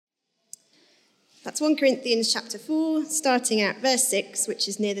That's 1 Corinthians chapter 4, starting at verse 6, which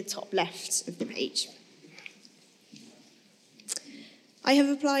is near the top left of the page. I have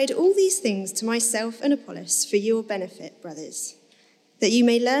applied all these things to myself and Apollos for your benefit, brothers, that you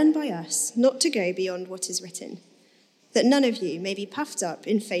may learn by us not to go beyond what is written, that none of you may be puffed up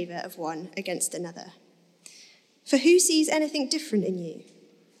in favour of one against another. For who sees anything different in you?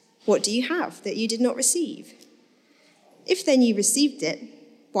 What do you have that you did not receive? If then you received it,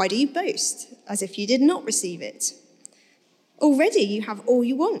 why do you boast, as if you did not receive it? Already you have all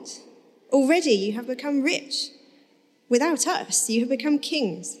you want. Already you have become rich. Without us, you have become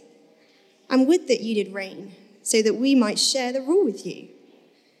kings. And would that you did reign, so that we might share the rule with you.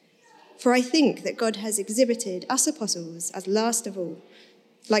 For I think that God has exhibited us apostles as last of all,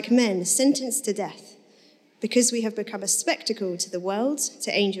 like men sentenced to death, because we have become a spectacle to the world,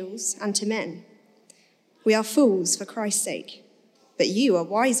 to angels, and to men. We are fools for Christ's sake, but you are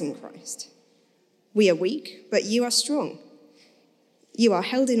wise in Christ. We are weak, but you are strong. You are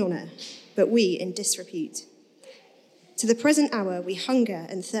held in honour, but we in disrepute. To the present hour we hunger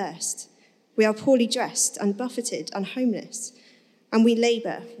and thirst. We are poorly dressed and buffeted and homeless, and we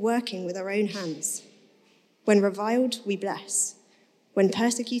labour, working with our own hands. When reviled, we bless. When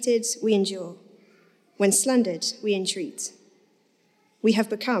persecuted, we endure. When slandered, we entreat. We have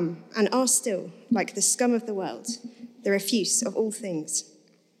become, and are still, like the scum of the world, the refuse of all things.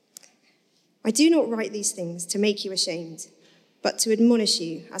 I do not write these things to make you ashamed, but to admonish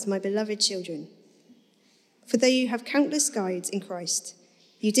you as my beloved children. For though you have countless guides in Christ,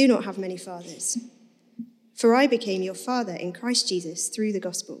 you do not have many fathers. For I became your father in Christ Jesus through the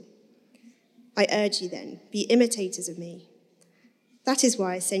gospel. I urge you then, be imitators of me. That is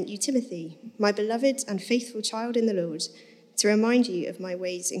why I sent you Timothy, my beloved and faithful child in the Lord, to remind you of my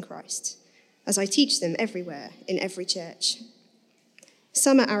ways in Christ, as I teach them everywhere in every church.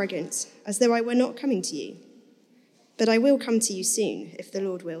 Some are arrogant, as though I were not coming to you. But I will come to you soon, if the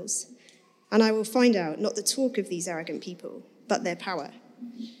Lord wills, and I will find out not the talk of these arrogant people, but their power.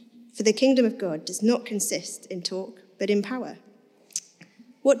 For the kingdom of God does not consist in talk, but in power.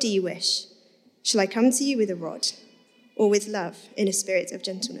 What do you wish? Shall I come to you with a rod, or with love in a spirit of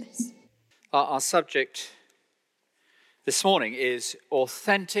gentleness? Our subject this morning is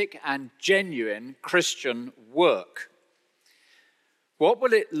authentic and genuine Christian work. What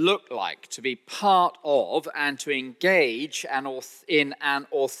will it look like to be part of and to engage in an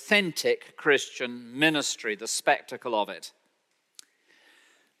authentic Christian ministry, the spectacle of it?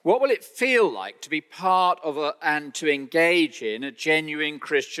 What will it feel like to be part of and to engage in a genuine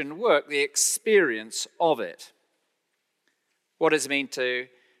Christian work, the experience of it? What does it mean to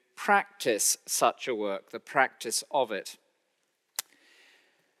practice such a work, the practice of it?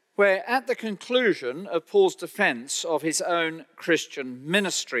 We're at the conclusion of Paul's defense of his own Christian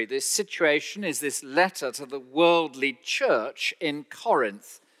ministry. This situation is this letter to the worldly church in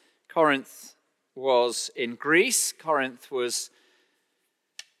Corinth. Corinth was in Greece. Corinth was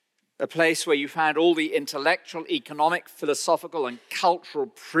a place where you found all the intellectual, economic, philosophical, and cultural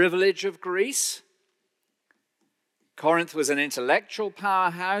privilege of Greece. Corinth was an intellectual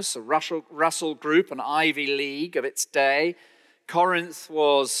powerhouse, a Russell Group, an Ivy League of its day. Corinth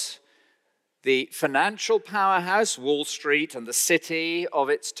was the financial powerhouse, Wall Street, and the city of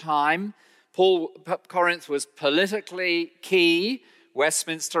its time. Corinth was politically key,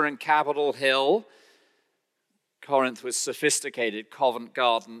 Westminster and Capitol Hill. Corinth was sophisticated, Covent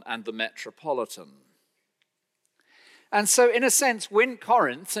Garden, and the Metropolitan. And so, in a sense, win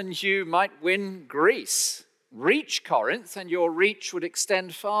Corinth and you might win Greece. Reach Corinth and your reach would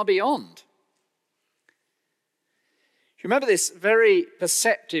extend far beyond. You remember this very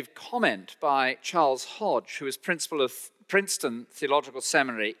perceptive comment by Charles Hodge, who was principal of Princeton Theological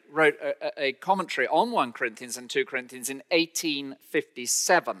Seminary, wrote a commentary on 1 Corinthians and 2 Corinthians in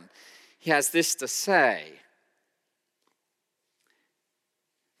 1857. He has this to say: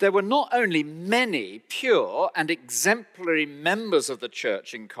 there were not only many pure and exemplary members of the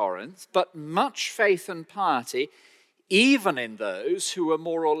church in Corinth, but much faith and piety, even in those who were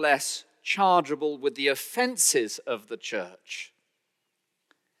more or less chargeable with the offences of the church.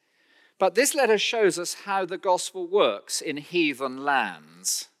 But this letter shows us how the gospel works in heathen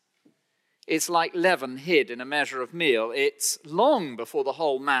lands. It's like leaven hid in a measure of meal. It's long before the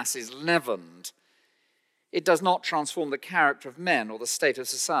whole mass is leavened. It does not transform the character of men or the state of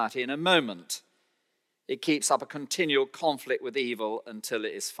society in a moment. It keeps up a continual conflict with evil until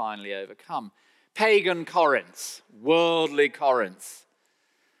it is finally overcome. Pagan Corinth, worldly Corinth.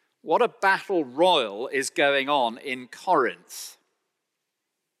 What a battle royal is going on in Corinth.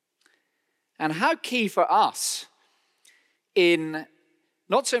 And how key for us in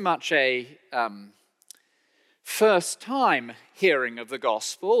Not so much a first time hearing of the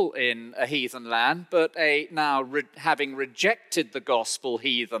gospel in a heathen land, but a now having rejected the gospel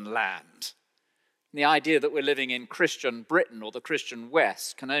heathen land. The idea that we're living in Christian Britain or the Christian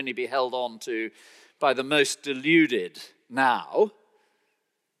West can only be held on to by the most deluded now.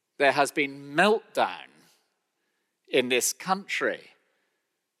 There has been meltdown in this country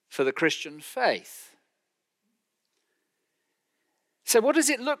for the Christian faith. So what does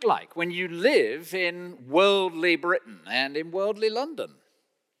it look like when you live in worldly Britain and in worldly London?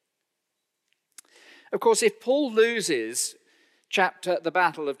 Of course, if Paul loses the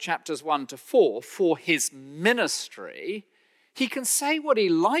battle of chapters 1 to 4 for his ministry, he can say what he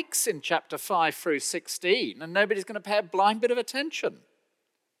likes in chapter 5 through 16, and nobody's going to pay a blind bit of attention.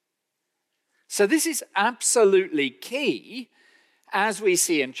 So this is absolutely key, as we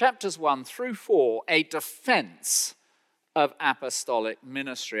see in chapters 1 through 4, a defense of apostolic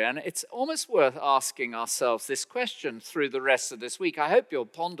ministry. And it's almost worth asking ourselves this question through the rest of this week. I hope you'll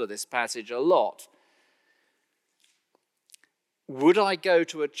ponder this passage a lot. Would I go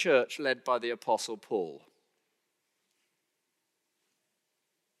to a church led by the Apostle Paul?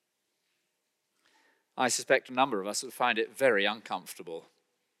 I suspect a number of us would find it very uncomfortable.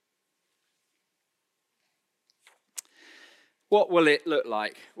 What will it look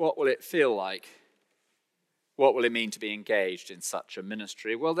like? What will it feel like? What will it mean to be engaged in such a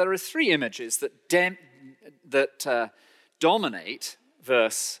ministry? Well, there are three images that dominate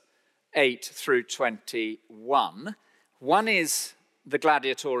verse 8 through 21. One is the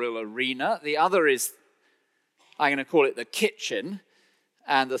gladiatorial arena. The other is, I'm going to call it the kitchen.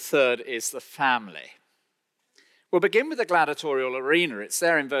 And the third is the family. We'll begin with the gladiatorial arena. It's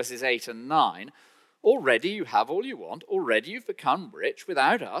there in verses 8 and 9. Already you have all you want. Already you've become rich.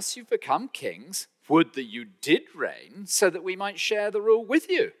 Without us, you've become kings. Would that you did reign, so that we might share the rule with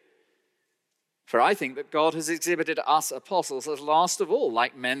you. For I think that God has exhibited us apostles as last of all,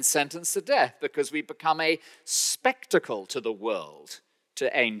 like men sentenced to death, because we become a spectacle to the world, to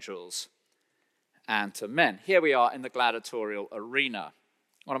angels, and to men. Here we are in the gladiatorial arena.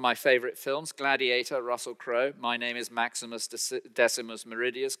 One of my favorite films, Gladiator, Russell Crowe. My name is Maximus Decimus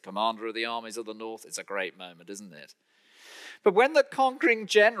Meridius, commander of the armies of the north. It's a great moment, isn't it? But when the conquering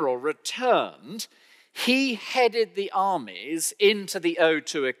general returned, he headed the armies into the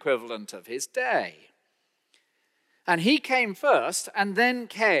O2 equivalent of his day. And he came first, and then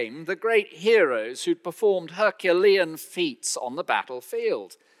came the great heroes who'd performed Herculean feats on the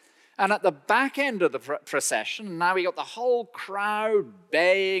battlefield. And at the back end of the procession, now we got the whole crowd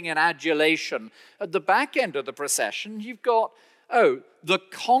baying in adulation. At the back end of the procession, you've got, the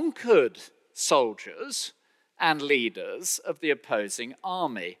conquered soldiers and leaders of the opposing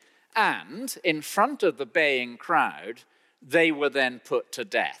army. And in front of the baying crowd, they were then put to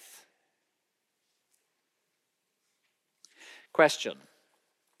death. Question: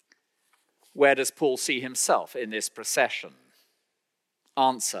 where does Paul see himself in this procession?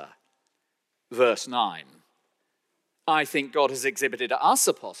 Answer: verse 9. I think God has exhibited us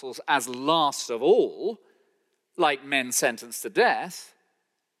apostles as last of all, like men sentenced to death,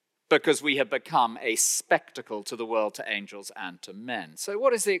 because we have become a spectacle to the world, to angels, and to men. So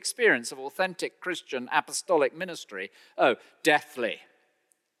what is the experience of authentic Christian apostolic ministry? Deathly.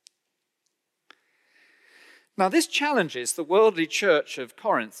 Now this challenges the worldly church of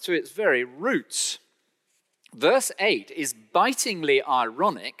Corinth to its very roots. Verse 8 is bitingly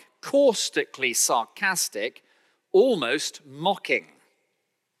ironic, caustically sarcastic, almost mocking.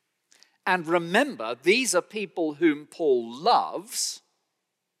 And remember, these are people whom Paul loves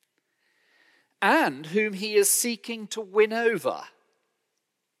and whom he is seeking to win over.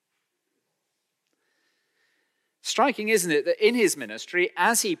 Striking, isn't it, that in his ministry,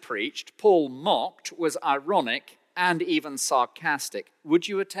 as he preached, Paul mocked, was ironic, and even sarcastic. Would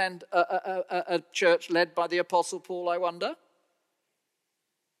you attend a church led by the Apostle Paul, I wonder?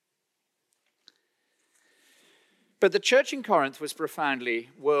 But the church in Corinth was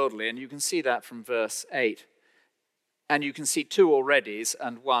profoundly worldly, and you can see that from verse 8. And you can see two alreadys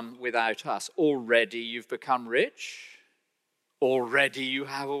and one without us. Already you've become rich. Already you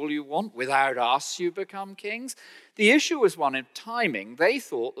have all you want. Without us you become kings. The issue was one of timing. They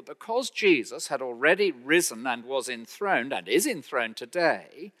thought that because Jesus had already risen and was enthroned and is enthroned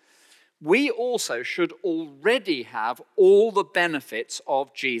today, we also should already have all the benefits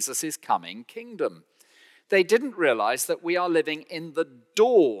of Jesus' coming kingdom. They didn't realize that we are living in the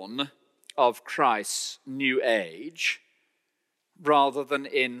dawn of Christ's new age rather than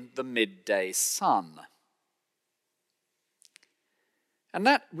in the midday sun. And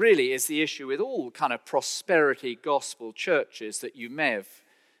that really is the issue with all kind of prosperity gospel churches that you may have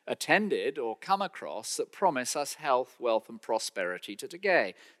attended or come across that promise us health, wealth, and prosperity to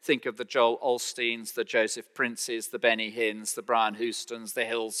today. Think of the Joel Osteens, the Joseph Princes, the Benny Hinns, the Brian Houstons, the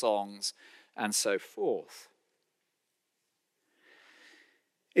Hillsongs, and so forth.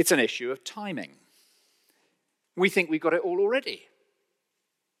 It's an issue of timing. We think we've got it all already.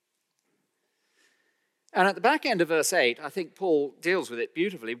 And at the back end of verse 8, I think Paul deals with it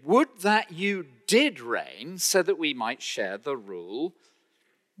beautifully. Would that you did reign so that we might share the rule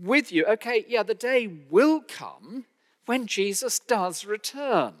with you. Okay, yeah, the day will come when Jesus does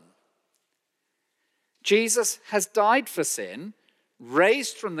return. Jesus has died for sin,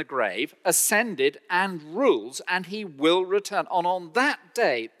 raised from the grave, ascended and rules, and he will return. And on that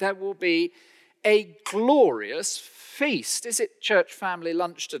day, there will be a glorious feast. Is it church family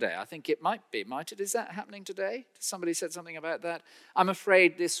lunch today? I think it might be. Might it? Is that happening today? Somebody said something about that. I'm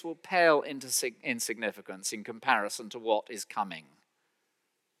afraid this will pale into insignificance in comparison to what is coming.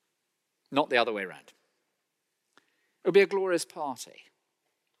 Not the other way around. It'll be a glorious party.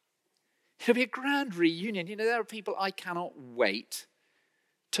 It'll be a grand reunion. You know, there are people I cannot wait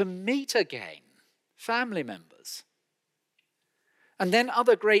to meet again. Family members. And then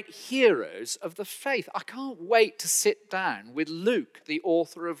other great heroes of the faith. I can't wait to sit down with Luke, the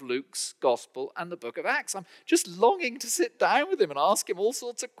author of Luke's Gospel and the book of Acts. I'm just longing to sit down with him and ask him all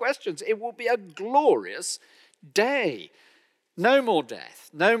sorts of questions. It will be a glorious day. No more death,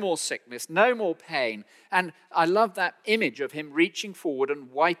 no more sickness, no more pain. And I love that image of him reaching forward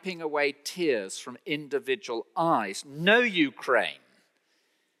and wiping away tears from individual eyes. No Ukraine,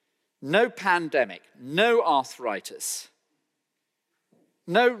 no pandemic, no arthritis,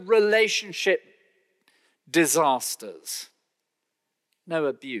 no relationship disasters, no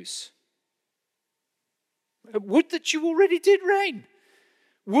abuse. Would that you already did reign.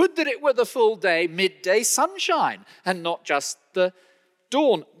 Would that it were the full day, midday sunshine, and not just the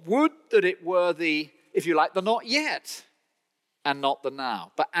dawn. Would that it were the, if you like, the not yet, and not the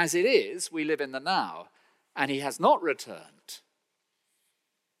now. But as it is, we live in the now, and he has not returned.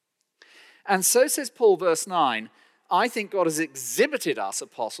 And so says Paul, verse 9, I think God has exhibited us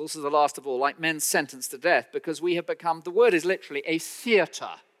apostles as the last of all, like men sentenced to death, because we have become, the word is literally a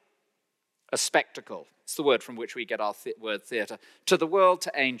theatre, a spectacle. It's the word from which we get our word theatre. To the world,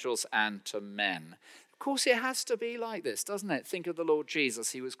 to angels, and to men. Of course, it has to be like this, doesn't it? Think of the Lord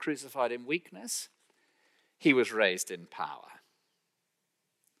Jesus. He was crucified in weakness. He was raised in power.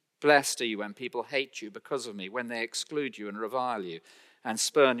 Blessed are you when people hate you because of me, when they exclude you and revile you, and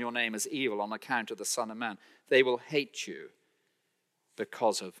spurn your name as evil on account of the Son of Man. They will hate you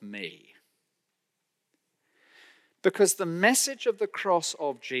because of me. Because the message of the cross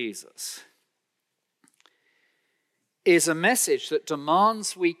of Jesus is a message that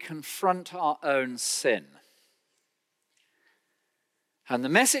demands we confront our own sin. And the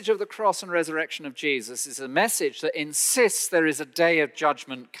message of the cross and resurrection of Jesus is a message that insists there is a day of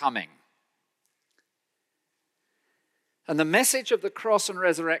judgment coming. And the message of the cross and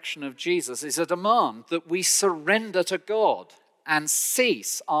resurrection of Jesus is a demand that we surrender to God and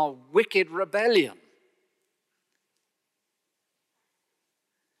cease our wicked rebellion.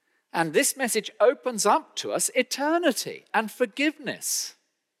 And this message opens up to us eternity and forgiveness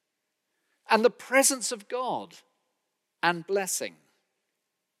and the presence of God and blessing.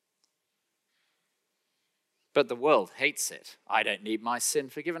 But the world hates it. I don't need my sin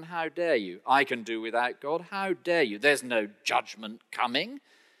forgiven. How dare you? I can do without God. How dare you? There's no judgment coming.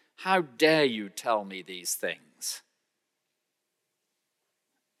 How dare you tell me these things?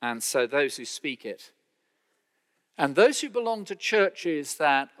 And so those who speak it, and those who belong to churches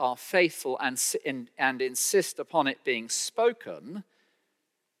that are faithful and insist upon it being spoken,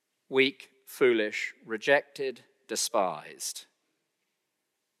 weak, foolish, rejected, despised,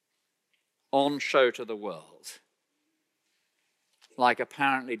 on show to the world, like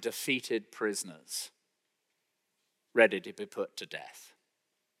apparently defeated prisoners, ready to be put to death.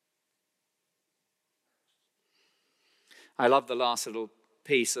 I love the last little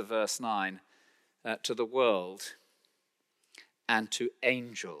piece of verse 9, to the world and to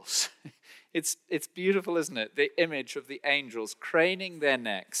angels. It's beautiful, isn't it? The image of the angels craning their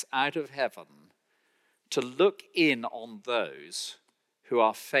necks out of heaven to look in on those who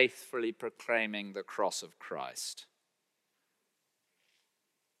are faithfully proclaiming the cross of Christ.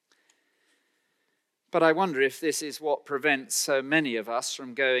 But I wonder if this is what prevents so many of us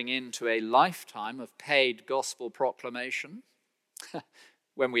from going into a lifetime of paid gospel proclamation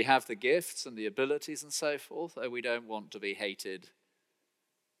when we have the gifts and the abilities and so forth. Oh, we don't want to be hated.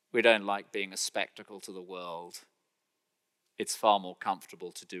 We don't like being a spectacle to the world. It's far more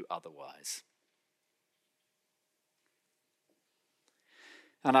comfortable to do otherwise.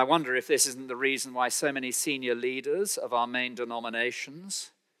 And I wonder if this isn't the reason why so many senior leaders of our main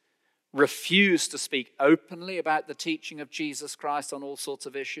denominations refuse to speak openly about the teaching of Jesus Christ on all sorts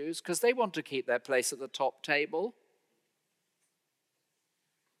of issues, because they want to keep their place at the top table.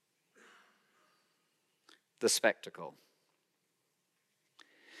 The spectacle.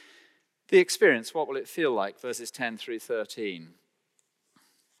 The experience, what will it feel like? Verses 10 through 13.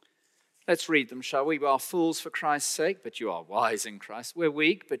 Let's read them, shall we? We are fools for Christ's sake, but you are wise in Christ. We're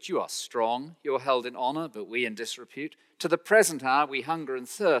weak, but you are strong. You're held in honor, but we in disrepute. To the present hour we hunger and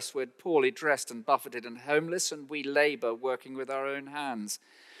thirst. We're poorly dressed and buffeted and homeless, and we labor, working with our own hands.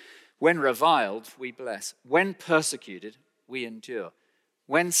 When reviled, we bless. When persecuted, we endure.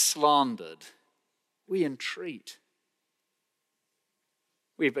 When slandered, we entreat.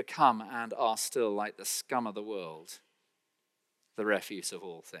 We become and are still like the scum of the world, the refuse of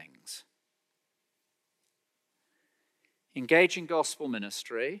all things. Engage in gospel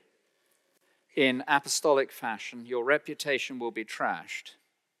ministry in apostolic fashion, your reputation will be trashed.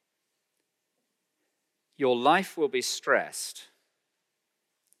 Your life will be stressed.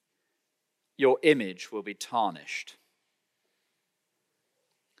 Your image will be tarnished.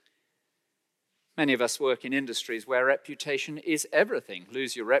 Many of us work in industries where reputation is everything.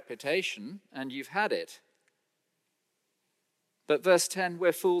 Lose your reputation and you've had it. But verse 10,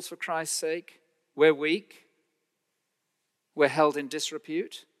 we're fools for Christ's sake. We're weak. We're held in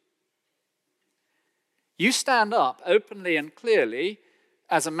disrepute. You stand up openly and clearly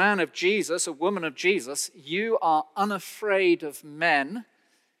as a man of Jesus, a woman of Jesus. You are unafraid of men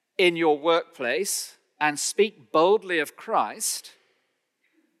in your workplace and speak boldly of Christ.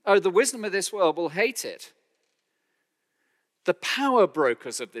 Oh, the wisdom of this world will hate it. The power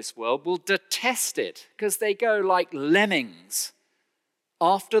brokers of this world will detest it because they go like lemmings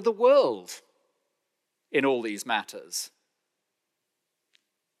after the world in all these matters.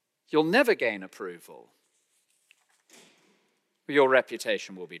 You'll never gain approval. Your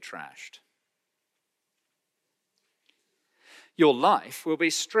reputation will be trashed. Your life will be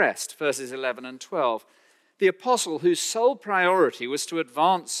stressed, verses 11 and 12. The apostle, whose sole priority was to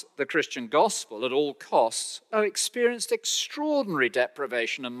advance the Christian gospel at all costs, experienced extraordinary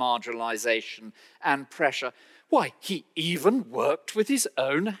deprivation and marginalization and pressure. Why, he even worked with his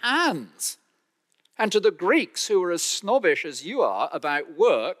own hands. And to the Greeks, who were as snobbish as you are about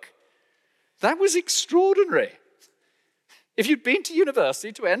work, that was extraordinary. If you'd been to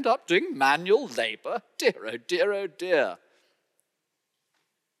university to end up doing manual labor, dear, oh dear, oh dear.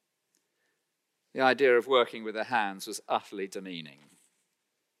 The idea of working with the hands was utterly demeaning.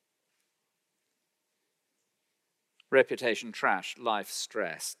 Reputation trashed, life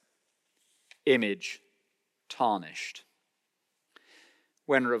stressed, image tarnished.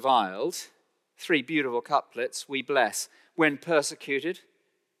 When reviled, 3 beautiful couplets, we bless. When persecuted,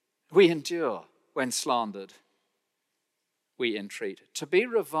 we endure. When slandered, we entreat. To be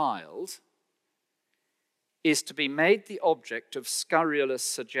reviled is to be made the object of scurrilous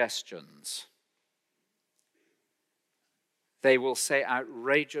suggestions. They will say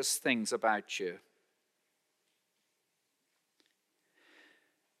outrageous things about you.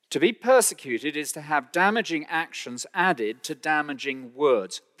 To be persecuted is to have damaging actions added to damaging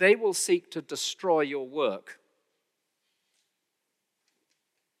words. They will seek to destroy your work.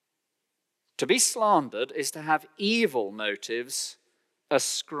 To be slandered is to have evil motives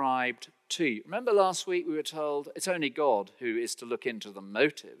ascribed to you. Remember last week we were told it's only God who is to look into the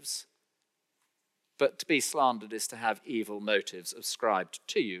motives. But to be slandered is to have evil motives ascribed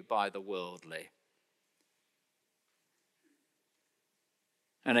to you by the worldly.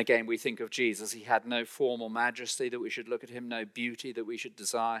 And again, we think of Jesus. He had no formal majesty that we should look at him, no beauty that we should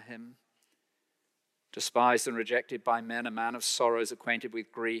desire him. Despised and rejected by men, a man of sorrows, acquainted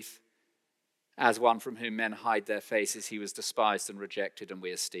with grief. As one from whom men hide their faces, he was despised and rejected, and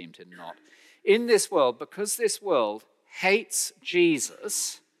we esteemed him not. In this world, because this world hates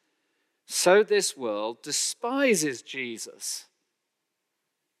Jesus, so this world despises Jesus.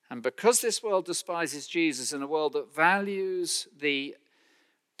 And because this world despises Jesus, in a world that values the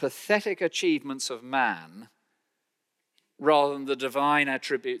pathetic achievements of man rather than the divine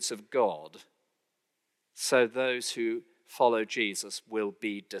attributes of God, so those who follow Jesus will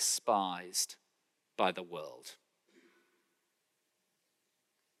be despised by the world.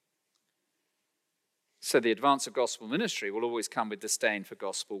 So the advance of gospel ministry will always come with disdain for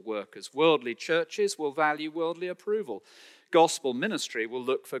gospel workers. Worldly churches will value worldly approval. Gospel ministry will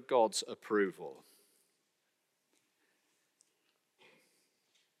look for God's approval.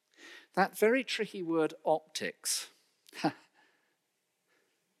 That very tricky word, optics.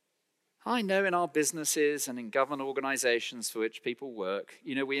 I know in our businesses and in government organizations for which people work,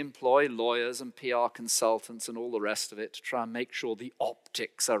 we employ lawyers and PR consultants and all the rest of it to try and make sure the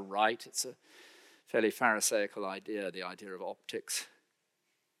optics are right. It's a fairly Pharisaical idea, the idea of optics.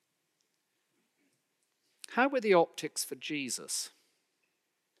 How were the optics for Jesus?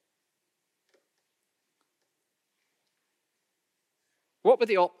 What were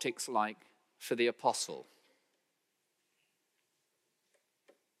the optics like for the apostle?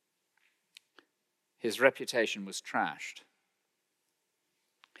 His reputation was trashed.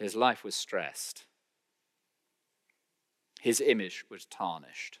 His life was stressed. His image was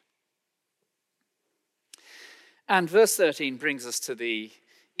tarnished. And verse 13 brings us to the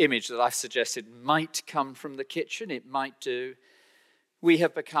image that I've suggested might come from the kitchen. It might do. We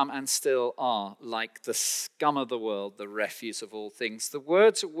have become and still are like the scum of the world, the refuse of all things. The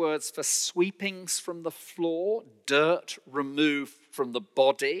words are words for sweepings from the floor, dirt removed from the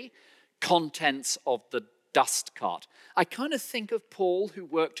body, contents of the dust cart. I kind of think of Paul, who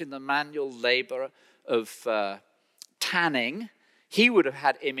worked in the manual labor of tanning. He would have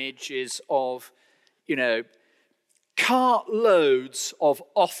had images of, cartloads of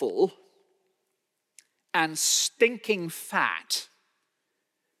offal and stinking fat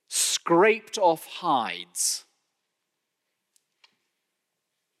scraped off hides.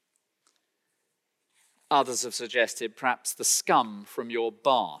 Others have suggested perhaps the scum from your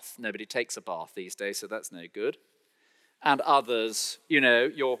bath. Nobody takes a bath these days, so that's no good. And others,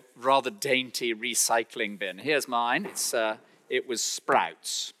 your rather dainty recycling bin. Here's mine. It was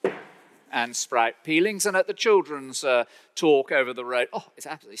sprouts and sprout peelings. And at the children's talk over the road, it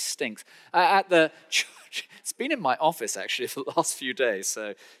absolutely stinks. At the church, it's been in my office actually for the last few days,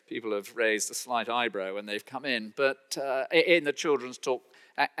 so people have raised a slight eyebrow when they've come in. But in the children's talk,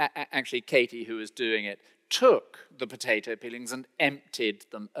 actually Katie, who was doing it, took the potato peelings and emptied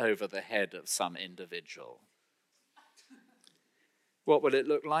them over the head of some individual. What will it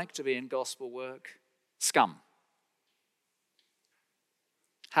look like to be in gospel work? Scum.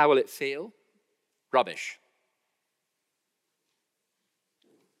 How will it feel? Rubbish.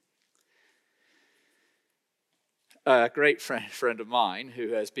 A great friend of mine who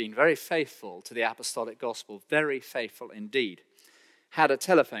has been very faithful to the apostolic gospel, very faithful indeed, had a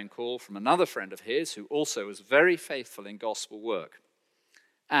telephone call from another friend of his who also was very faithful in gospel work.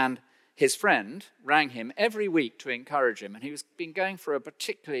 And his friend rang him every week to encourage him, and he was been going for a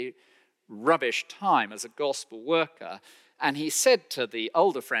particularly rubbish time as a gospel worker. And he said to the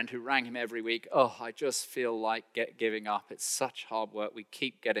older friend who rang him every week, I just feel like giving up. It's such hard work. We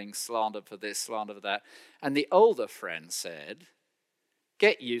keep getting slandered for this, slandered for that. And the older friend said,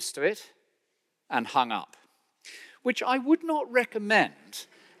 get used to it, and hung up. Which I would not recommend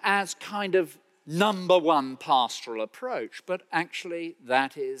as kind of number one pastoral approach, but actually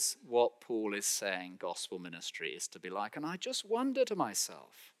that is what Paul is saying gospel ministry is to be like. And I just wonder to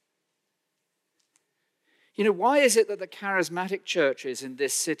myself, why is it that the charismatic churches in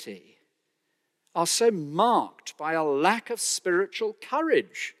this city are so marked by a lack of spiritual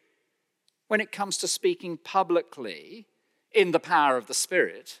courage when it comes to speaking publicly in the power of the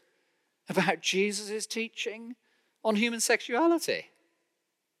Spirit about Jesus' teaching on human sexuality?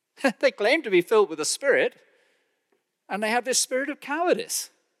 They claim to be filled with the Spirit, and they have this spirit of cowardice.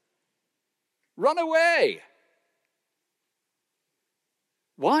 Run away.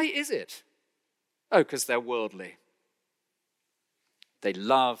 Why is it? Because they're worldly. They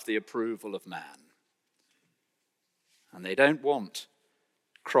love the approval of man. And they don't want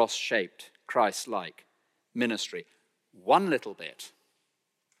cross-shaped, Christ-like ministry. One little bit.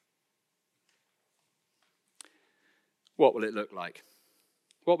 What will it look like?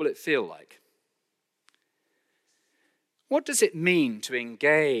 What will it feel like? What does it mean to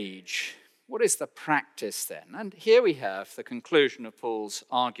engage? What is the practice then? And here we have the conclusion of Paul's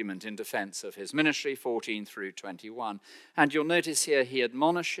argument in defense of his ministry, 14 through 21. And you'll notice here he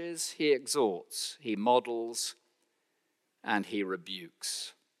admonishes, he exhorts, he models, and he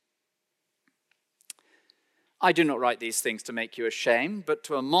rebukes. I do not write these things to make you ashamed, but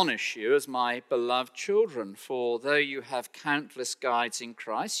to admonish you as my beloved children. For though you have countless guides in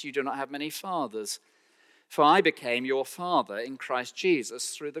Christ, you do not have many fathers. For I became your father in Christ Jesus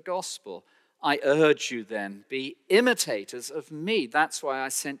through the gospel. I urge you then, be imitators of me. That's why I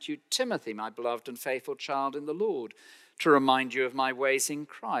sent you Timothy, my beloved and faithful child in the Lord, to remind you of my ways in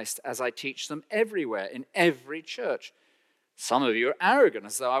Christ, as I teach them everywhere, in every church. Some of you are arrogant,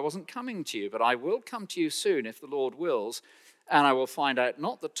 as though I wasn't coming to you, but I will come to you soon, if the Lord wills, and I will find out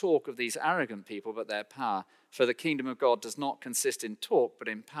not the talk of these arrogant people, but their power. For the kingdom of God does not consist in talk, but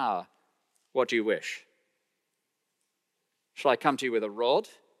in power. What do you wish? Shall I come to you with a rod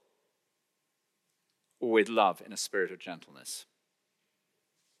or with love in a spirit of gentleness?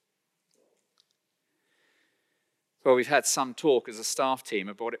 Well, we've had some talk as a staff team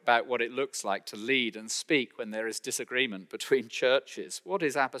about what it looks like to lead and speak when there is disagreement between churches. What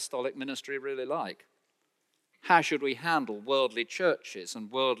is apostolic ministry really like? How should we handle worldly churches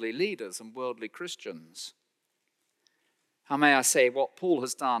and worldly leaders and worldly Christians? How may I say what Paul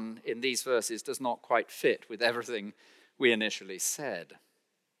has done in these verses does not quite fit with everything we initially said.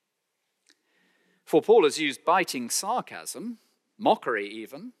 For Paul has used biting sarcasm, mockery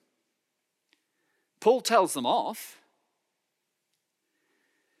even. Paul tells them off.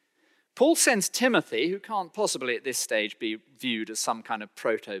 Paul sends Timothy, who can't possibly at this stage be viewed as some kind of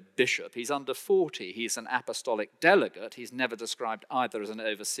proto-bishop. He's under 40. He's an apostolic delegate. He's never described either as an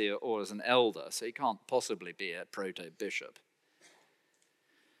overseer or as an elder, so he can't possibly be a proto-bishop.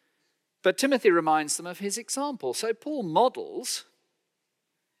 But Timothy reminds them of his example. So Paul models,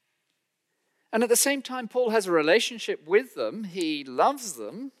 and at the same time, Paul has a relationship with them. He loves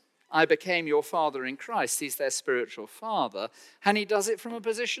them. I became your father in Christ. He's their spiritual father. And he does it from a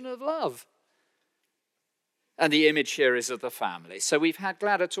position of love. And the image here is of the family. So we've had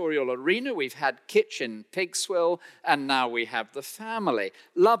gladiatorial arena, we've had kitchen pig swill, and now we have the family.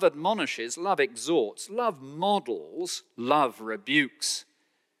 Love admonishes, love exhorts, love models, love rebukes.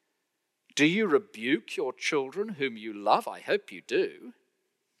 Do you rebuke your children whom you love? I hope you do.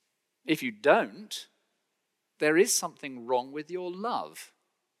 If you don't, there is something wrong with your love.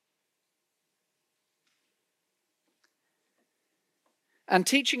 And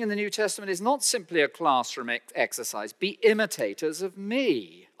teaching in the New Testament is not simply a classroom exercise. Be imitators of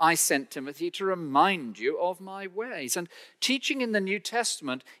me. I sent Timothy to remind you of my ways. And teaching in the New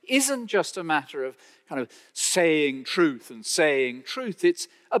Testament isn't just a matter of kind of saying truth and saying truth. It's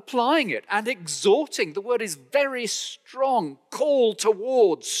applying it and exhorting. The word is very strong. Call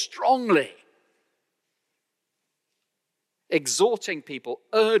towards strongly. Exhorting people,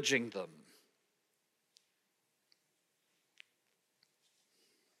 urging them.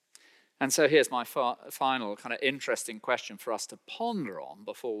 And so here's my final kind of interesting question for us to ponder on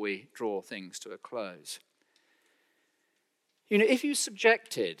before we draw things to a close. You know, if you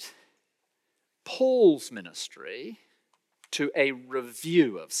subjected Paul's ministry to a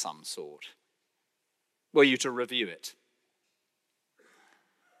review of some sort, were you to review it,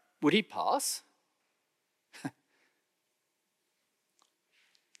 would he pass?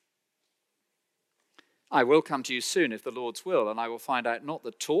 I will come to you soon if the Lord's will, and I will find out not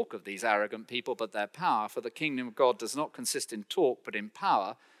the talk of these arrogant people, but their power. For the kingdom of God does not consist in talk, but in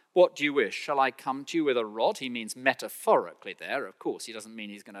power. What do you wish? Shall I come to you with a rod? He means metaphorically there. Of course, he doesn't mean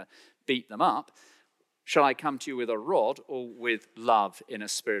he's going to beat them up. Shall I come to you with a rod or with love in a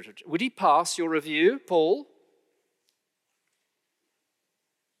spirit of... Would he pass your review, Paul?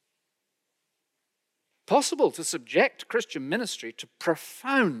 Possible to subject Christian ministry to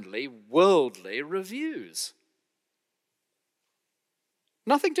profoundly worldly reviews.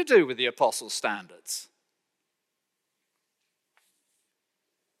 Nothing to do with the apostles' standards.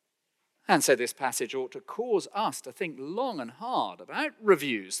 And so this passage ought to cause us to think long and hard about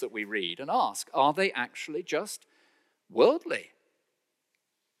reviews that we read and ask, are they actually just worldly?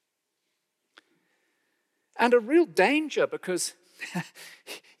 And a real danger, because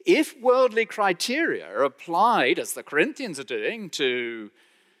if worldly criteria are applied, as the Corinthians are doing, to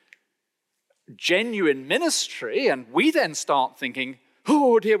genuine ministry, and we then start thinking,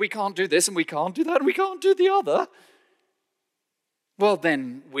 oh dear, we can't do this and we can't do that and we can't do the other, well,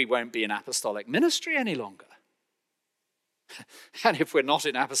 then we won't be in apostolic ministry any longer. And if we're not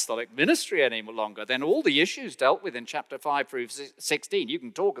in apostolic ministry any longer, then all the issues dealt with in chapter 5 through 16, you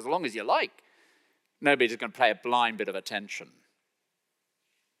can talk as long as you like. Nobody's going to pay a blind bit of attention.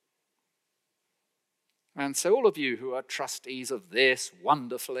 And so all of you who are trustees of this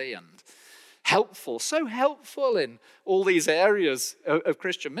wonderfully and helpful, so helpful in all these areas of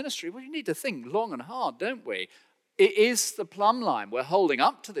Christian ministry, well, you need to think long and hard, don't we? It is the plumb line we're holding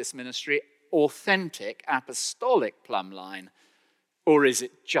up to this ministry, authentic apostolic plumb line, or is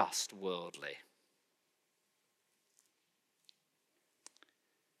it just worldly?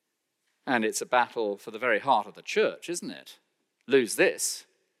 And it's a battle for the very heart of the church, isn't it? Lose this,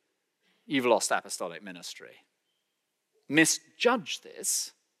 you've lost apostolic ministry. Misjudge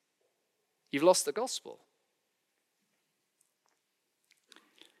this, you've lost the gospel.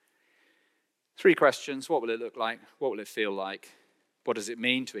 3 questions. What will it look like? What will it feel like? What does it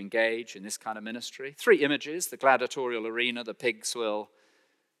mean to engage in this kind of ministry? 3 images: the gladiatorial arena, the pig swill,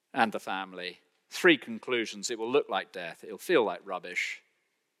 and the family. 3 conclusions. It will look like death. It will feel like rubbish.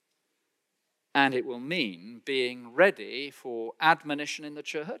 And it will mean being ready for admonition in the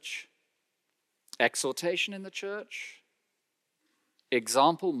church, exhortation in the church,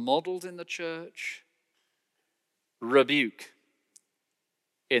 example modeled in the church, rebuke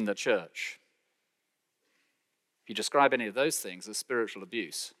in the church. If you describe any of those things as spiritual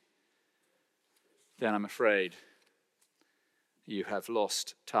abuse, then I'm afraid you have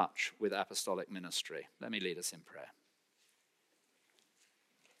lost touch with apostolic ministry. Let me lead us in prayer.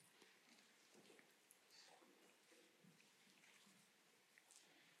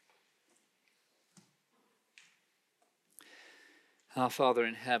 Our Father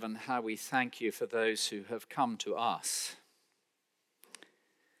in heaven, how we thank you for those who have come to us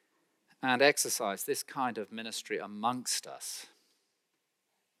and exercise this kind of ministry amongst us.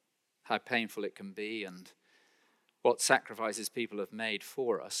 How painful it can be and what sacrifices people have made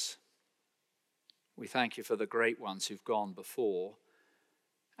for us. We thank you for the great ones who've gone before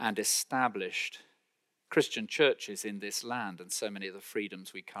and established Christian churches in this land and so many of the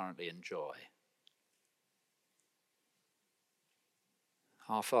freedoms we currently enjoy.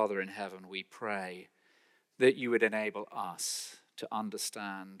 Our Father in heaven, we pray that you would enable us to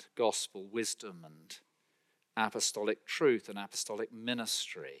understand gospel wisdom and apostolic truth and apostolic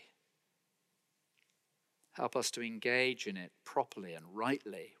ministry. Help us to engage in it properly and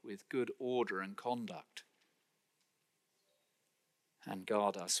rightly with good order and conduct. And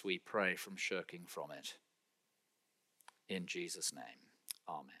guard us, we pray, from shirking from it. In Jesus' name,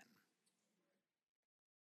 amen.